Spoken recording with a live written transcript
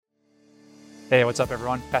Hey, what's up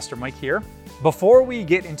everyone? Pastor Mike here. Before we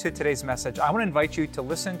get into today's message, I want to invite you to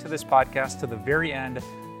listen to this podcast to the very end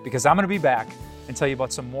because I'm going to be back and tell you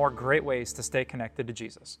about some more great ways to stay connected to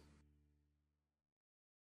Jesus.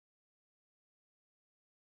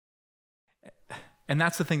 And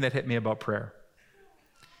that's the thing that hit me about prayer.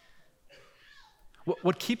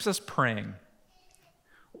 What keeps us praying,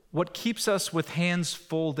 what keeps us with hands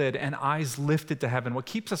folded and eyes lifted to heaven, what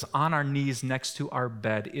keeps us on our knees next to our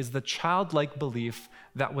bed is the childlike belief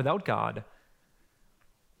that without God,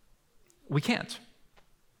 we can't.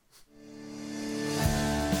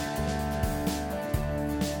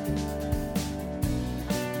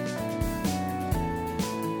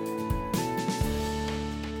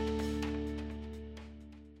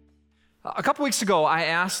 A couple weeks ago, I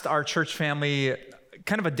asked our church family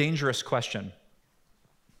kind of a dangerous question.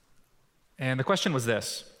 And the question was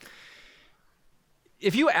this: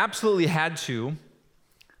 if you absolutely had to,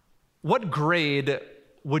 what grade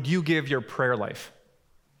would you give your prayer life?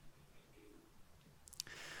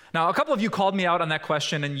 Now, a couple of you called me out on that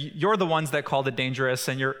question, and you're the ones that called it dangerous,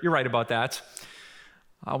 and you're right about that.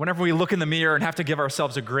 Whenever we look in the mirror and have to give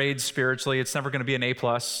ourselves a grade spiritually, it's never going to be an A+.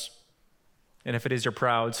 And if it is, you're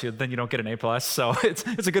proud, so then you don't get an A+. So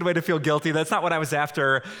it's a good way to feel guilty. That's not what I was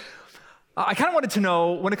after. I kind of wanted to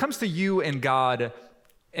know, when it comes to you and God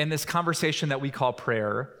and this conversation that we call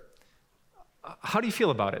prayer, how do you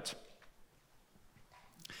feel about it?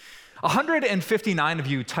 159 of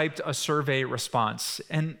you typed a survey response.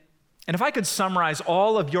 And if I could summarize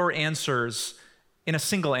all of your answers in a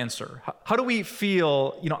single answer, how do we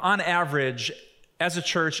feel, on average, as a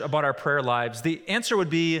church about our prayer lives? The answer would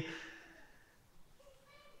be,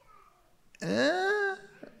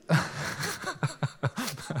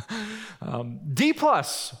 D+,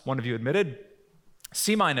 one of you admitted.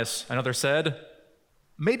 C-, another said.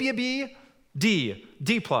 Maybe a B. D+,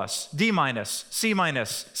 D-, C-,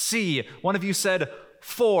 C. One of you said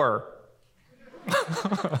 4.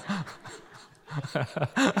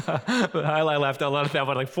 I laughed out loud at that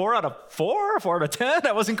one, like 4 out of 4? 4 out of 10?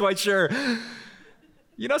 I wasn't quite sure.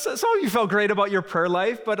 Some of you felt great about your prayer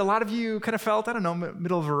life, but a lot of you kind of felt,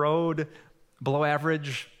 middle of the road, below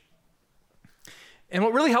average. And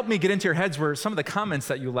what really helped me get into your heads were some of the comments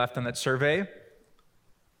that you left on that survey,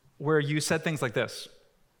 where you said things like this: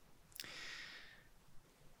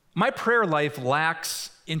 my prayer life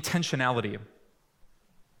lacks intentionality.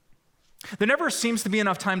 There never seems to be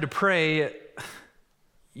enough time to pray,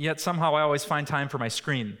 yet somehow I always find time for my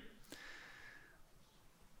screen.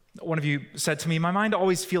 One of you said to me, my mind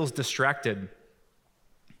always feels distracted.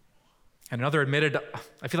 And another admitted,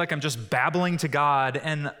 I feel like I'm just babbling to God,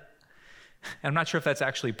 and I'm not sure if that's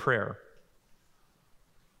actually prayer.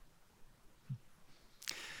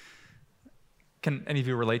 Can any of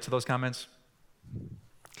you relate to those comments?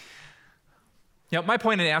 My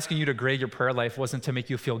point in asking you to grade your prayer life wasn't to make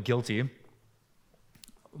you feel guilty.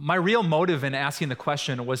 My real motive in asking the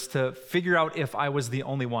question was to figure out if I was the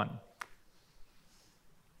only one.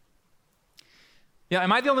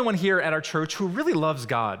 Am I the only one here at our church who really loves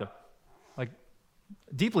God?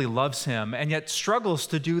 Deeply loves him, and yet struggles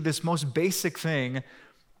to do this most basic thing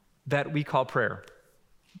that we call prayer?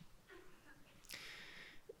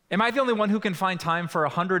 Am I the only one who can find time for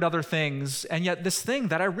 100 other things, and yet this thing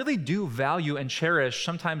that I really do value and cherish,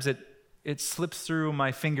 sometimes it slips through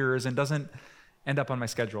my fingers and doesn't end up on my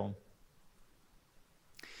schedule?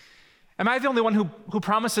 Am I the only one who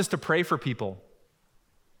promises to pray for people?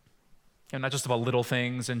 Not just about little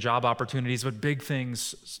things and job opportunities, but big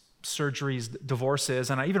things, surgeries,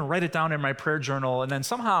 divorces, and I even write it down in my prayer journal, and then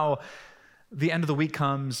somehow the end of the week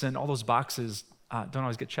comes and all those boxes don't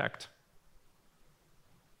always get checked.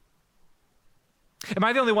 Am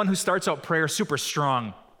I the only one who starts out prayer super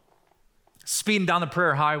strong, speeding down the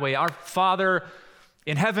prayer highway? Our Father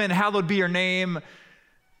in heaven, hallowed be your name.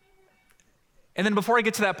 And then before I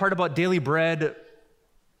get to that part about daily bread,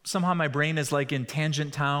 somehow my brain is like in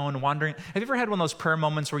tangent town, wandering. Have you ever had one of those prayer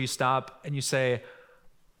moments where you stop and you say,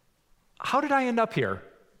 how did I end up here?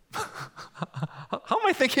 How am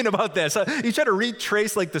I thinking about this? You try to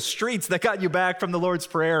retrace the streets that got you back from the Lord's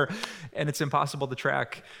Prayer, and it's impossible to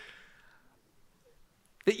track.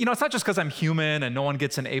 It's not just because I'm human and no one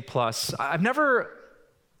gets an A+. I've never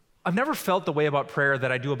felt the way about prayer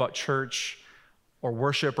that I do about church or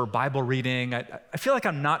worship or Bible reading. I feel like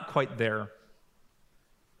I'm not quite there.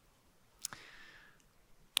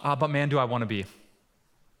 But man, do I want to be.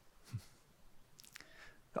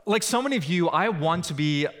 Like so many of you, I want to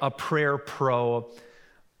be a prayer pro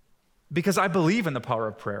because I believe in the power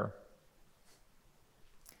of prayer.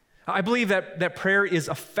 I believe that prayer is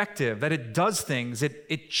effective, that it does things,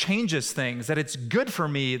 it changes things, that it's good for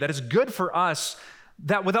me, that it's good for us,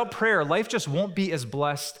 that without prayer, life just won't be as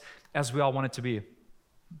blessed as we all want it to be.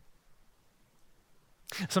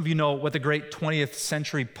 Some of you know what the great 20th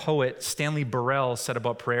century poet Stanley Burrell said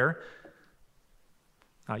about prayer.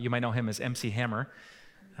 You might know him as MC Hammer.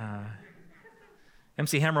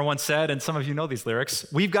 MC Hammer once said, and some of you know these lyrics,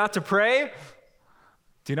 "We've got to pray."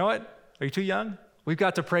 Do you know it? Are you too young? "We've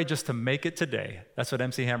got to pray just to make it today." That's what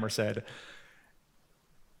MC Hammer said.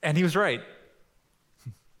 And he was right.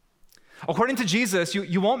 According to Jesus,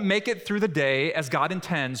 you won't make it through the day as God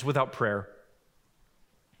intends without prayer.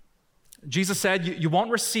 Jesus said you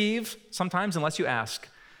won't receive sometimes unless you ask.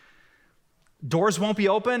 Doors won't be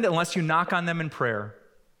opened unless you knock on them in prayer.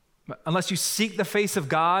 Unless you seek the face of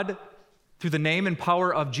God through the name and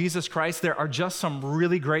power of Jesus Christ, there are just some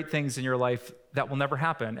really great things in your life that will never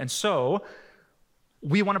happen. And so,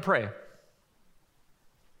 we want to pray.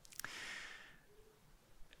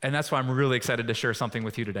 And that's why I'm really excited to share something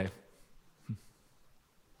with you today.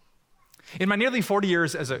 In my nearly 40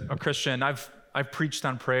 years as a Christian, I've preached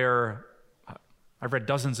on prayer. I've read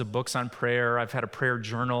dozens of books on prayer. I've had a prayer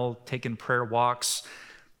journal, taken prayer walks.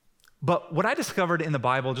 But what I discovered in the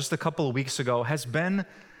Bible just a couple of weeks ago has been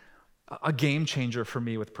a game changer for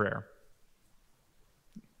me with prayer.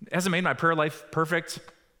 It hasn't made my prayer life perfect.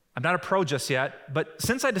 I'm not a pro just yet, but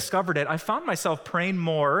since I discovered it, I found myself praying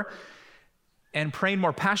more and praying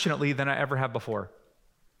more passionately than I ever have before.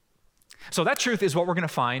 So that truth is what we're going to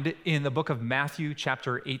find in the book of Matthew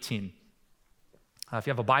chapter 18. If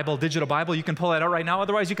you have a Bible, digital Bible, you can pull that out right now.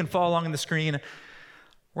 Otherwise, you can follow along on the screen.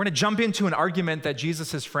 We're going to jump into an argument that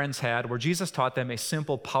Jesus' friends had where Jesus taught them a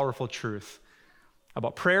simple, powerful truth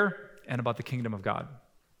about prayer and about the kingdom of God.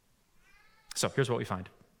 So here's what we find.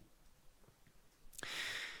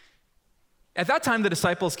 At that time, the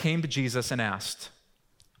disciples came to Jesus and asked,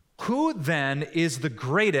 "Who then is the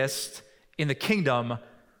greatest in the kingdom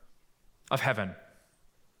of heaven?"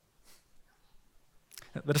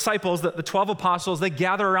 The disciples, the 12 apostles, they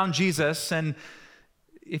gather around Jesus, and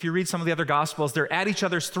if you read some of the other gospels, they're at each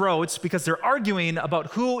other's throats because they're arguing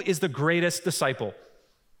about who is the greatest disciple,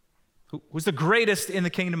 who's the greatest in the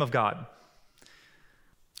kingdom of God.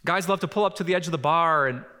 Guys love to pull up to the edge of the bar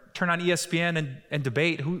and turn on ESPN and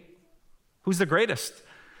debate who's the greatest.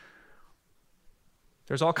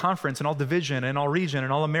 There's all conference and all division and all region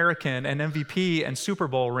and all American and MVP and Super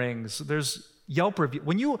Bowl rings. There's Yelp review.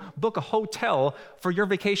 When you book a hotel for your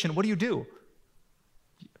vacation, what do?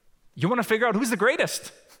 You want to figure out who's the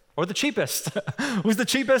greatest or the cheapest. Who's the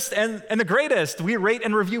cheapest and the greatest? We rate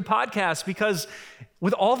and review podcasts because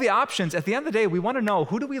with all the options, at the end of the day, we want to know,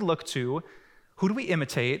 who do we look to? Who do we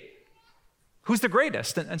imitate? Who's the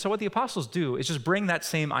greatest? And so what the apostles do is just bring that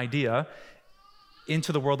same idea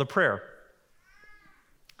into the world of prayer.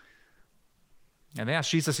 And they ask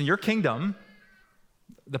Jesus, in your kingdom,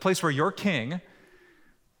 the place where you're king,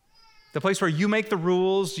 the place where you make the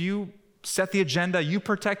rules, you set the agenda, you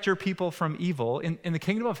protect your people from evil, in the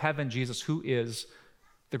kingdom of heaven, Jesus, who is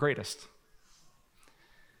the greatest?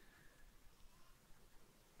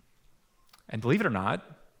 And believe it or not,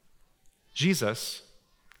 Jesus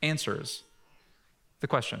answers the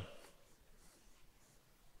question.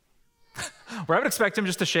 Where I would expect him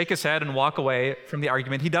just to shake his head and walk away from the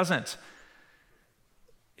argument, he doesn't.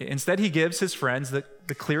 Instead, he gives his friends the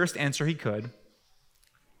clearest answer he could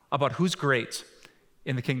about who's great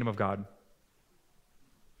in the kingdom of God.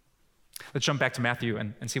 Let's jump back to Matthew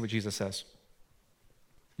and see what Jesus says.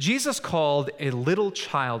 Jesus called a little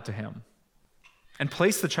child to him and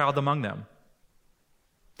placed the child among them.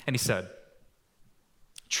 And he said,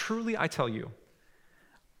 "Truly I tell you,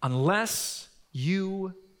 unless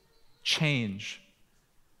you change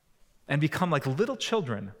and become like little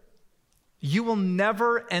children, you will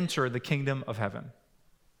never enter the kingdom of heaven.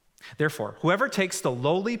 Therefore, whoever takes the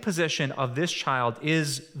lowly position of this child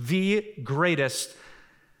is the greatest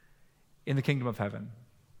in the kingdom of heaven."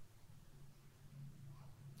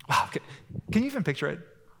 Wow, can you even picture it?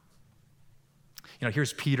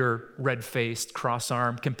 Here's Peter, red-faced,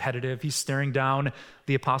 cross-armed, competitive. He's staring down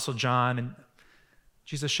the Apostle John, and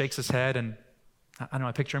Jesus shakes his head, and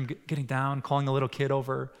I picture him getting down, calling the little kid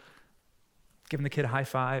over, giving the kid a high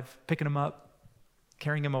five, picking him up,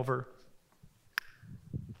 carrying him over,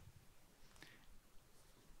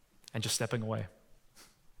 and just stepping away.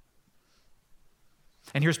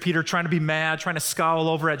 And here's Peter trying to be mad, trying to scowl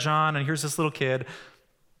over at John, and here's this little kid.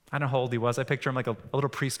 I don't know how old he was. I picture him like a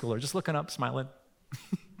little preschooler, just looking up, smiling.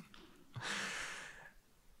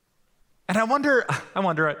 And I wonder,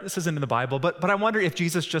 this isn't in the Bible, but I wonder if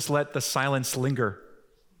Jesus just let the silence linger.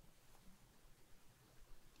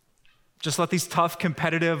 Just let these tough,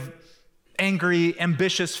 competitive, angry,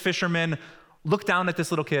 ambitious fishermen look down at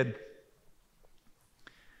this little kid.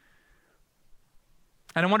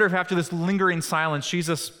 And I wonder if after this lingering silence,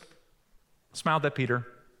 Jesus smiled at Peter,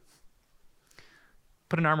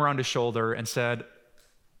 put an arm around his shoulder, and said,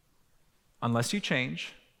 unless you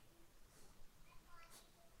change,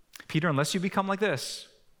 Peter, unless you become like this,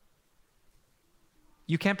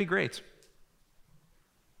 you can't be great.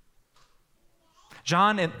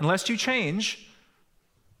 John, unless you change,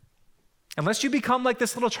 unless you become like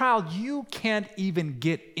this little child, you can't even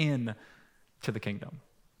get in to the kingdom.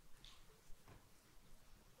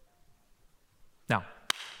 Now,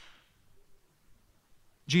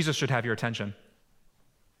 Jesus should have your attention.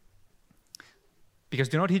 Because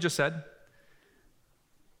do you know what he just said?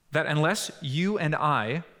 That unless you and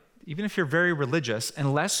I, even if you're very religious,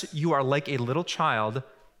 unless you are like a little child,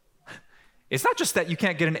 it's not just that you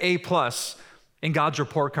can't get an A+ in God's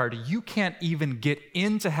report card, you can't even get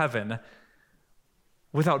into heaven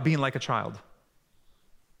without being like a child.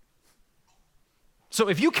 So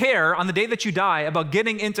if you care on the day that you die about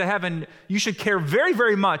getting into heaven, you should care very,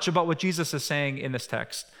 very much about what Jesus is saying in this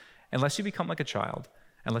text. Unless you become like a child,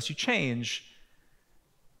 unless you change,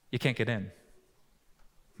 you can't get in.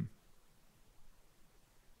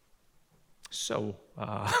 So,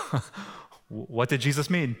 what did Jesus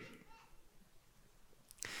mean?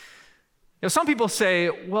 You know, some people say,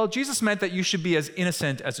 well, Jesus meant that you should be as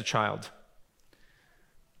innocent as a child.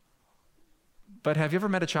 But have you ever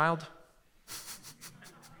met a child?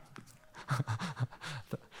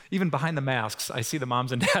 Even behind the masks, I see the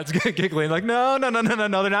moms and dads giggling like, no,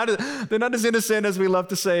 they're not as innocent as we love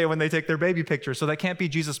to say when they take their baby picture. So that can't be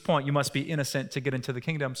Jesus' point. You must be innocent to get into the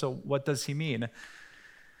kingdom. So what does he mean?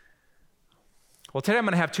 Well, today I'm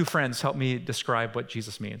going to have two friends help me describe what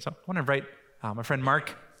Jesus means. So I want to invite my friend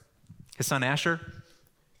Mark, his son Asher,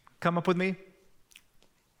 come up with me.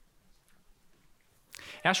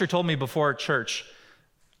 Asher told me before church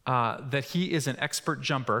that he is an expert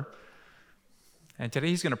jumper. And today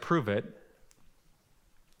he's going to prove it, and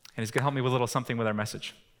he's going to help me with a little something with our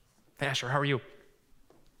message. Hey, Asher, how are you?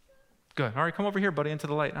 Good. All right, come over here, buddy, into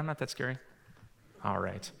the light. I'm not that scary. All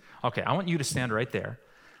right. Okay, I want you to stand right there,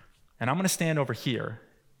 and I'm going to stand over here,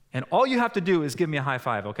 and all you have to do is give me a high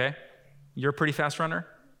five, okay? You're a pretty fast runner?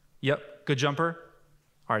 Yep, good jumper?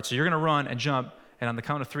 All right, so you're going to run and jump, and on the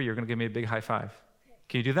count of 3, you're going to give me a big high five.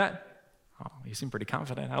 Can you do that? Oh, you seem pretty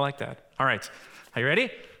confident. I like that. All right, are you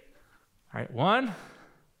ready? All right, 1,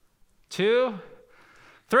 2,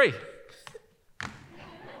 3.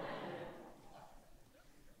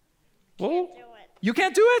 Whoa. You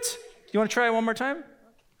can't do it? You want to try it one more time?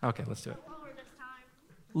 Okay, let's do it.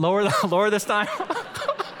 Lower this time.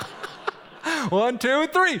 1, 2,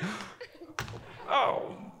 3.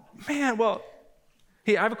 Oh, man. Well,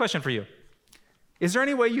 hey, I have a question for you. Is there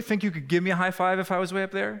any way you think you could give me a high five if I was way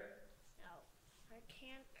up there?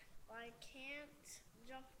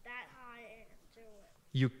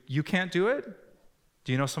 You can't do it?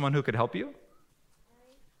 Do you know someone who could help you?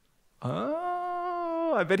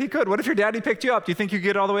 Oh, I bet he could. What if your daddy picked you up? Do you think you could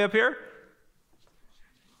get all the way up here?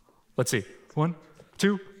 Let's see. 1,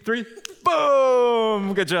 2, 3.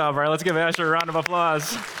 Boom! Good job. All right, let's give Asher a round of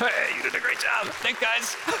applause. Hey, you did a great job. Thanks,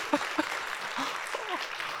 guys.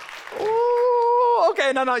 Ooh,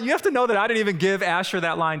 okay, no. You have to know that I didn't even give Asher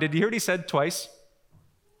that line. Did you hear what he said twice?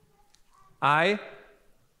 I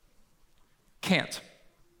can't.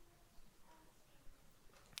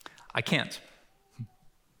 I can't.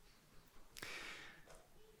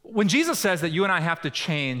 When Jesus says that you and I have to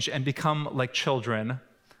change and become like children,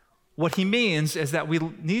 what he means is that we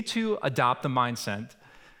need to adopt the mindset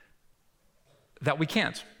that we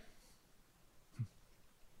can't.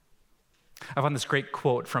 I found this great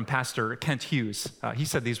quote from Pastor Kent Hughes. He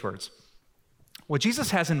said these words: what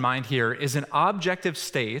Jesus has in mind here is an objective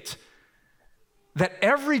state that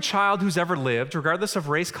every child who's ever lived, regardless of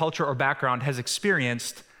race, culture, or background, has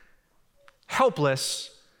experienced helpless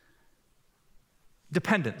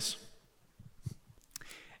dependence.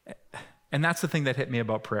 And that's the thing that hit me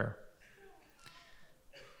about prayer.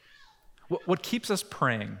 What keeps us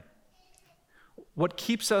praying, what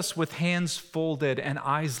keeps us with hands folded and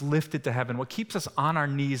eyes lifted to heaven, what keeps us on our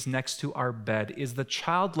knees next to our bed is the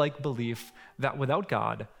childlike belief that without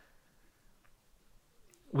God,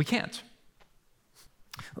 we can't.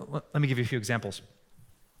 Let me give you a few examples.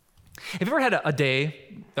 Have you ever had a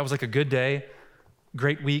day that was like a good day,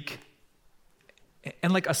 great week,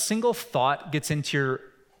 and like a single thought gets into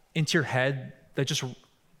your head that just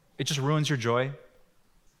ruins your joy?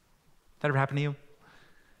 That ever happened to you?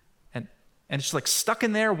 and it's just like stuck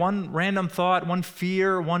in there, one random thought, one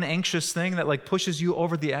fear, one anxious thing that like pushes you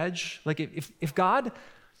over the edge. Like if God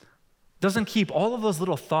doesn't keep all of those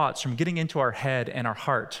little thoughts from getting into our head and our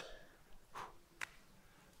heart,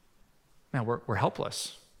 man, we're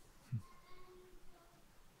helpless.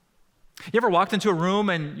 You ever walked into a room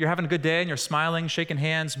and you're having a good day and you're smiling, shaking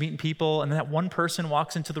hands, meeting people, and then that one person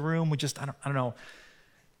walks into the room with just, I don't know,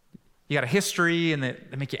 you got a history and they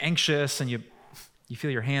make you anxious and you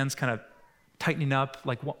feel your hands kind of tightening up.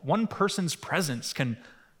 Like one person's presence can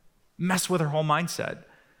mess with our whole mindset.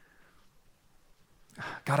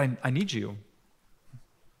 God, I need you.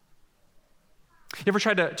 You ever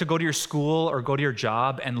tried to go to your school or go to your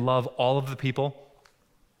job and love all of the people?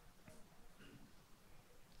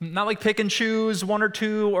 Not like pick and choose one or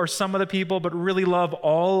two or some of the people, but really love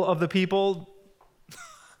all of the people.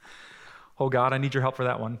 Oh God, I need your help for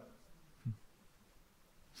that one.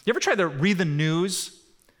 You ever tried to read the news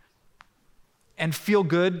and feel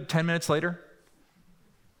good 10 minutes later?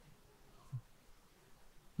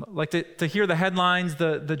 Like to hear the headlines,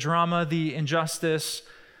 the drama, the injustice,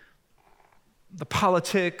 the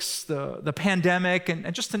politics, the pandemic,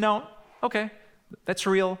 and just to know, okay, that's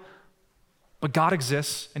real, but God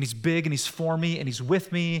exists, and he's big, and he's for me, and he's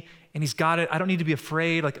with me, and he's got it. I don't need to be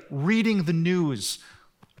afraid. Like reading the news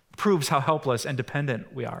proves how helpless and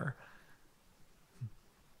dependent we are.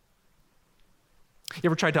 You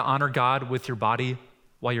ever tried to honor God with your body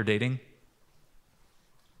while you're dating?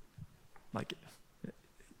 Like,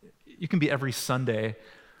 you can be every Sunday,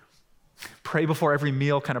 pray before every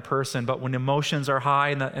meal kind of person, but when emotions are high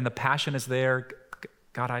and the passion is there,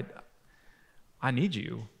 God, I need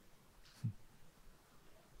you.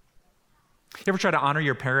 You ever try to honor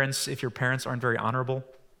your parents if your parents aren't very honorable?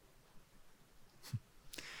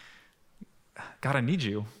 God, I need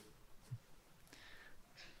you.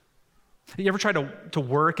 You ever try to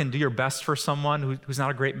work and do your best for someone who's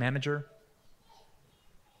not a great manager?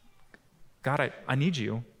 God, I need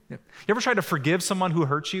you. You ever try to forgive someone who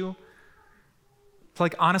hurt you? To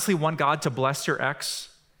like honestly want God to bless your ex?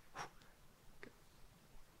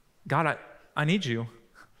 God, I need you.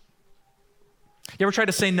 You ever tried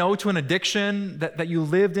to say no to an addiction that you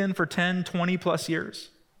lived in for 10, 20 plus years?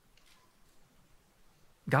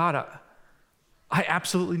 God, I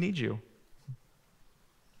absolutely need you.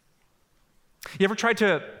 You ever tried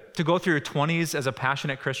to go through your 20s as a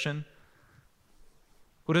passionate Christian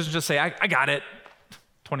who doesn't just say, I got it,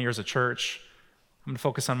 20 years of church, I'm going to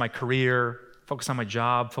focus on my career, focus on my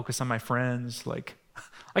job, focus on my friends. Like,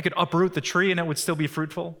 I could uproot the tree and it would still be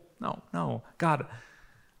fruitful. No, God,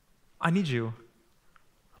 I need you.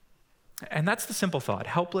 And that's the simple thought.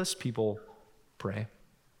 Helpless people pray.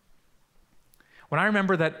 When I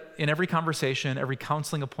remember that in every conversation, every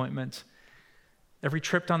counseling appointment, every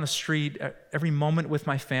trip down the street, every moment with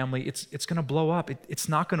my family, it's going to blow up. It's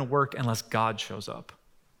not going to work unless God shows up.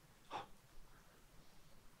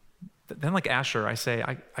 Then like Asher, I say,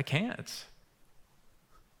 I can't.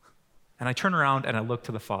 And I turn around and I look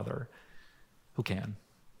to the Father who can.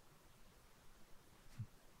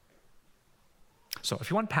 So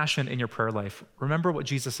if you want passion in your prayer life, remember what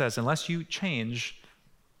Jesus says. Unless you change,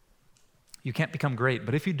 you can't become great.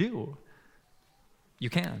 But if you do,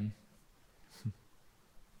 you can.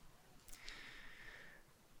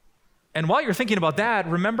 And while you're thinking about that,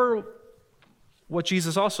 remember what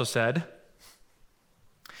Jesus also said.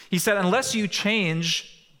 He said, unless you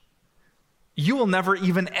change, you will never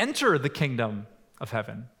even enter the kingdom of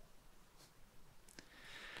heaven.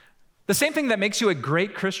 The same thing that makes you a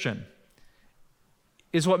great Christian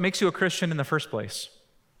is what makes you a Christian in the first place.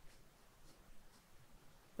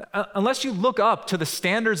 Unless you look up to the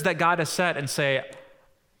standards that God has set and say,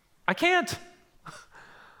 I can't.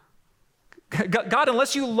 God,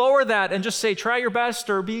 unless you lower that and just say, try your best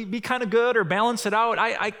or be kind of good or balance it out,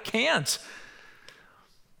 I can't.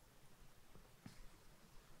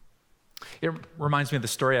 It reminds me of the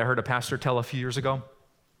story I heard a pastor tell a few years ago.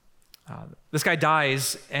 This guy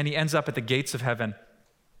dies and he ends up at the gates of heaven.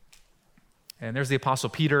 And there's the Apostle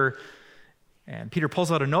Peter, and Peter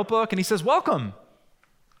pulls out a notebook and he says, welcome.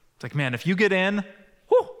 It's like, man, if you get in,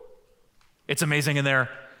 whew, it's amazing in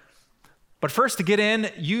there. But first, to get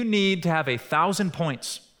in, you need to have 1,000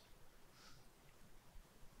 points.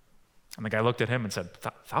 And the guy looked at him and said,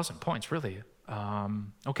 1,000 points, really?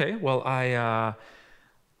 Okay, well, I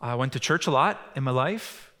went to church a lot in my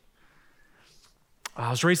life.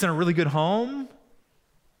 I was raised in a really good home.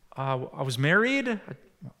 I was married. I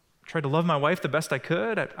tried to love my wife the best I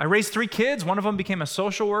could. I raised 3 kids. One of them became a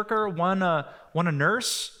social worker, one a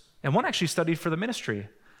nurse, and one actually studied for the ministry.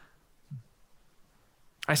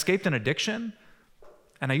 I escaped an addiction,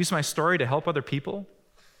 and I used my story to help other people.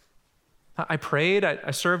 I prayed.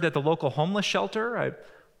 I served at the local homeless shelter. I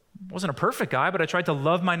wasn't a perfect guy, but I tried to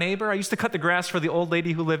love my neighbor. I used to cut the grass for the old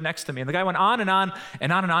lady who lived next to me. And the guy went on and on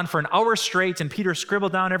and on and on for an hour straight, and Peter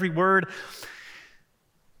scribbled down every word.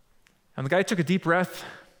 And the guy took a deep breath.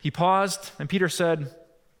 He paused, and Peter said,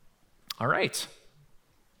 "All right,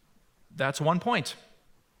 that's 1 point."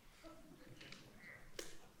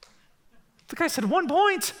 The guy said, 1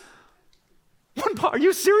 point? 1 point? Are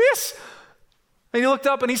you serious? And he looked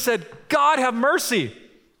up and he said, "God have mercy."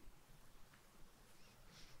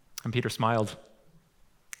 And Peter smiled.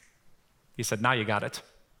 He said, "Now you got it."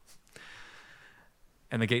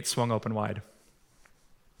 And the gate swung open wide.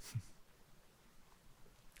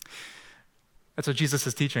 That's what Jesus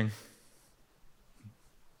is teaching.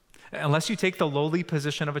 Unless you take the lowly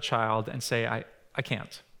position of a child and say, I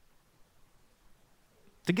can't.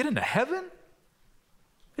 To get into heaven?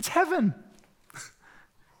 It's heaven.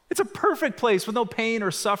 It's a perfect place with no pain or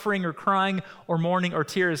suffering or crying or mourning or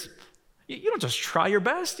tears. You don't just try your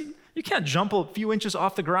best. You can't jump a few inches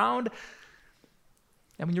off the ground.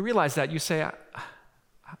 And when you realize that, you say,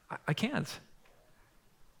 I can't.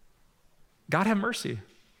 God have mercy.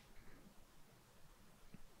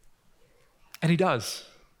 And he does.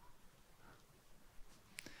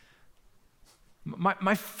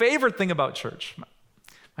 My favorite thing about church,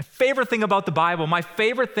 my favorite thing about the Bible, my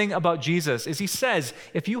favorite thing about Jesus is he says,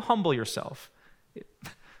 if you humble yourself,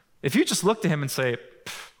 if you just look to him and say,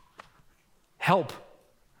 help,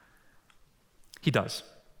 he does.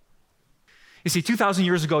 You see, 2,000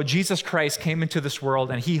 years ago, Jesus Christ came into this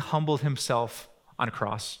world and he humbled himself on a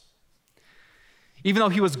cross. Even though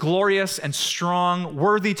he was glorious and strong,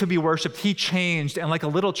 worthy to be worshiped, he changed, and like a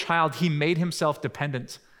little child, he made himself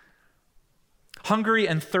dependent. Hungry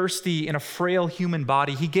and thirsty in a frail human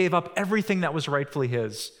body, he gave up everything that was rightfully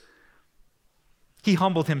his. He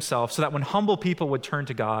humbled himself so that when humble people would turn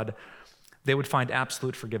to God, they would find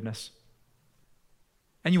absolute forgiveness.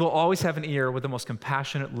 And you will always have an ear with the most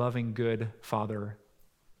compassionate, loving, good Father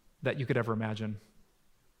that you could ever imagine.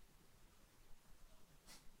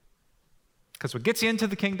 Because what gets you into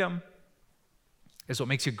the kingdom is what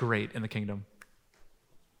makes you great in the kingdom.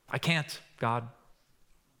 I can't, God.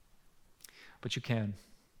 But you can.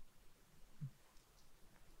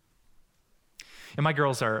 And my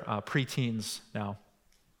girls are preteens now.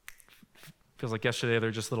 Feels like yesterday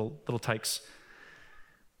they're just little tykes.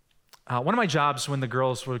 One of my jobs when the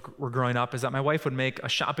girls were growing up is that my wife would make a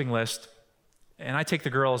shopping list, and I'd take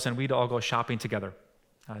the girls and we'd all go shopping together.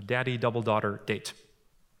 Daddy, double daughter date.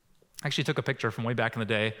 I actually took a picture from way back in the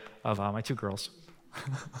day of my two girls.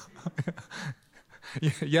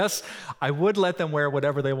 Yes, I would let them wear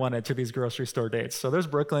whatever they wanted to these grocery store dates. So there's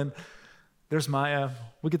Brooklyn, there's Maya.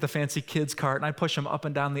 We get the fancy kids cart, and I push them up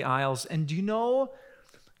and down the aisles. And do you know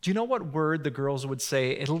what word the girls would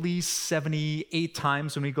say at least 78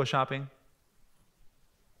 times when we go shopping?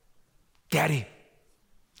 Daddy.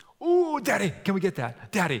 Ooh, Daddy, can we get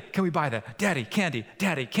that? Daddy, can we buy that? Daddy, candy.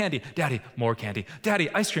 Daddy, candy. Daddy, more candy. Daddy,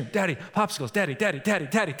 ice cream. Daddy, popsicles. Daddy, daddy, daddy,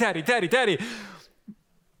 daddy, daddy, daddy, daddy.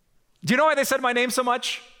 Do you know why they said my name so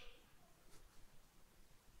much?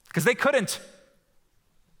 Because they couldn't.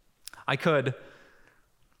 I could.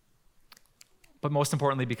 But most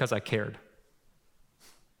importantly, because I cared.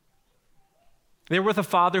 They were with a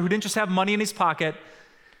father who didn't just have money in his pocket,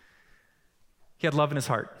 he had love in his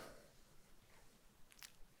heart.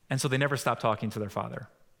 And so they never stopped talking to their father.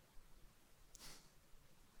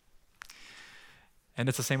 And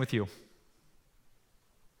it's the same with you.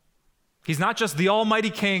 He's not just the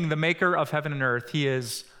Almighty King, the maker of heaven and earth. He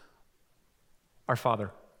is our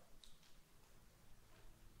Father.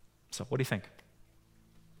 So what do you think?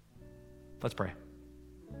 Let's pray.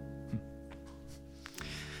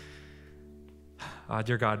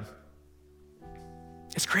 Dear God,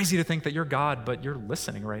 it's crazy to think that you're God, but you're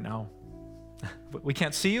listening right now. We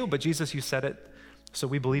can't see you, but Jesus, you said it, so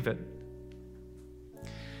we believe it.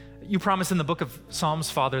 You promised in the book of Psalms,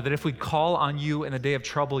 Father, that if we'd call on you in the day of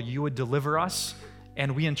trouble, you would deliver us,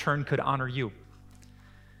 and we in turn could honor you.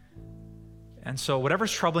 And so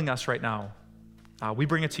whatever's troubling us right now, we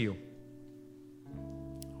bring it to you.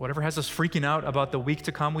 Whatever has us freaking out about the week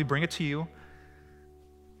to come, we bring it to you.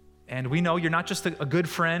 And we know you're not just a good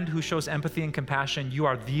friend who shows empathy and compassion. You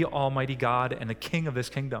are the Almighty God and the King of this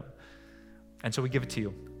kingdom. And so we give it to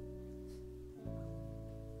you.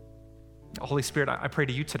 Holy Spirit, I pray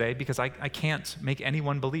to you today because I can't make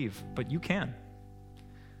anyone believe, but you can.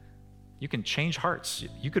 You can change hearts.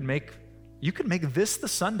 You could make this the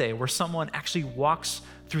Sunday where someone actually walks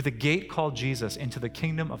through the gate called Jesus into the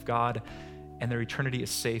kingdom of God and their eternity is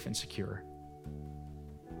safe and secure.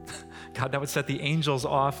 God, that would set the angels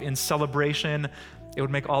off in celebration It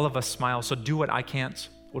would make all of us smile. So do what I can't,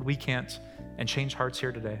 what we can't, and change hearts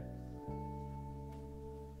here today.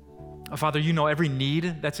 Father, you know every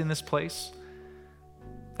need that's in this place.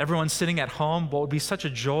 Everyone sitting at home, what would be such a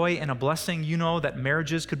joy and a blessing, you know that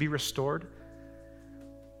marriages could be restored,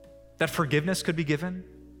 that forgiveness could be given.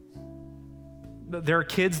 There are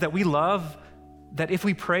kids that we love that if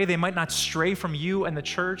we pray, they might not stray from you and the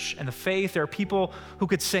church and the faith. There are people who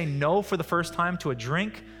could say no for the first time to a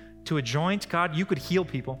drink, to a joint. God, you could heal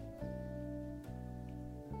people.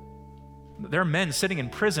 There are men sitting in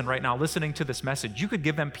prison right now listening to this message. You could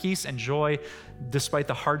give them peace and joy despite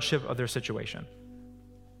the hardship of their situation.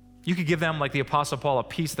 You could give them, like the Apostle Paul, a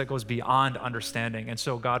peace that goes beyond understanding. And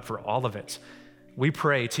so, God, for all of it, we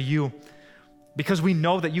pray to you because we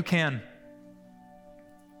know that you can.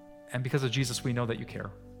 And because of Jesus, we know that you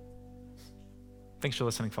care. Thanks for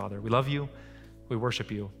listening, Father. We love you, we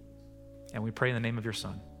worship you, and we pray in the name of your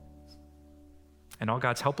Son. And all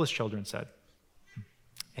God's helpless children said,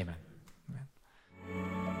 amen.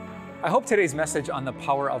 I hope today's message on the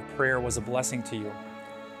power of prayer was a blessing to you.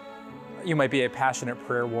 You might be a passionate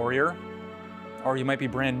prayer warrior, or you might be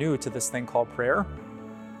brand new to this thing called prayer,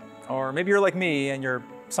 or maybe you're like me and you're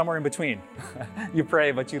somewhere in between. You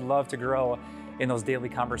pray, but you love to grow in those daily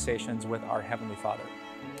conversations with our Heavenly Father.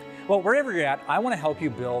 Well, wherever you're at, I want to help you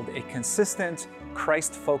build a consistent,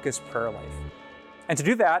 Christ-focused prayer life. And to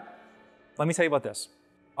do that, let me tell you about this.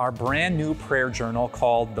 Our brand new prayer journal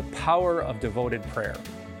called The Power of Devoted Prayer.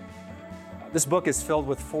 This book is filled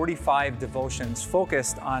with 45 devotions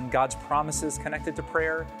focused on God's promises connected to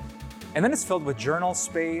prayer. And then it's filled with journal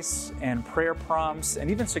space and prayer prompts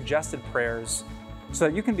and even suggested prayers so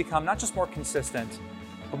that you can become not just more consistent,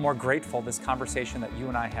 but more grateful this conversation that you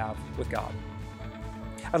and I have with God.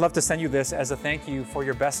 I'd love to send you this as a thank you for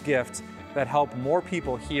your best gift that helped more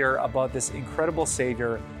people hear about this incredible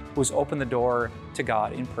Savior who's opened the door to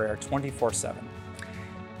God in prayer 24/7.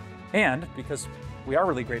 And because we are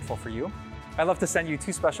really grateful for you, I'd love to send you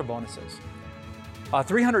 2 special bonuses. A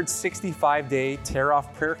 365-day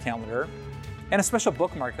tear-off prayer calendar and a special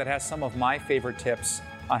bookmark that has some of my favorite tips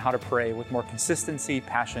on how to pray with more consistency,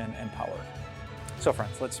 passion, and power. So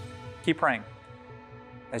friends, let's keep praying.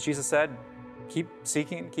 As Jesus said, keep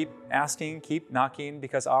seeking, keep asking, keep knocking,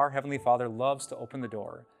 because our Heavenly Father loves to open the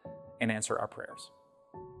door and answer our prayers.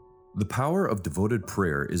 The Power of Devoted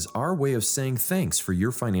Prayer is our way of saying thanks for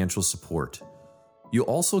your financial support. You'll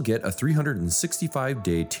also get a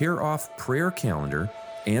 365-day tear-off prayer calendar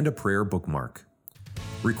and a prayer bookmark.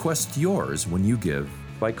 Request yours when you give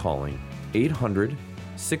by calling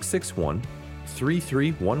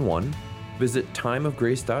 800-661-3311, visit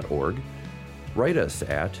timeofgrace.org, write us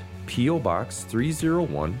at P.O. Box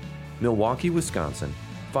 301, Milwaukee, Wisconsin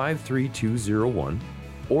 53201,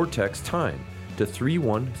 or text TIME to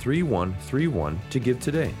 313131 to give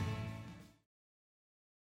today.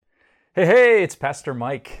 Hey, it's Pastor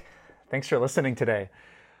Mike. Thanks for listening today.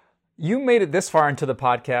 You made it this far into the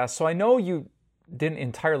podcast, so I know you didn't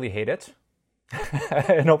entirely hate it,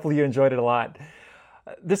 and hopefully you enjoyed it a lot.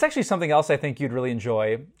 There's actually something else I think you'd really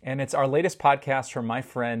enjoy, and it's our latest podcast from my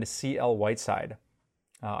friend C.L. Whiteside.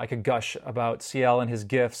 I could gush about C.L. and his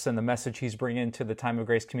gifts and the message he's bringing to the Time of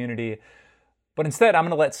Grace community, but instead I'm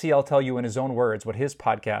going to let C.L. tell you in his own words what his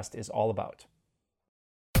podcast is all about.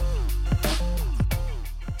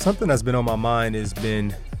 Something that's been on my mind has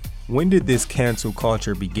been, when did this cancel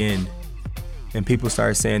culture begin? And people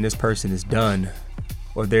started saying this person is done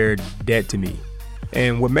or they're dead to me.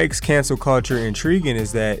 And what makes cancel culture intriguing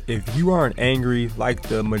is that if you aren't angry like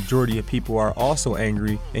the majority of people are also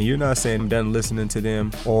angry, and you're not saying I'm done listening to them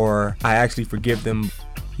or I actually forgive them,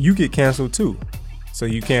 you get canceled too. So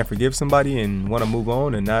you can't forgive somebody and want to move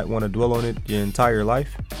on and not want to dwell on it your entire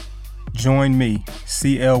life? Join me,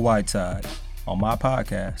 C.L. Whiteside, on my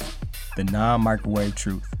podcast, The Non-Microwave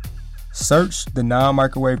Truth. Search The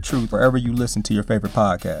Non-Microwave Truth wherever you listen to your favorite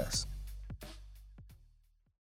podcasts.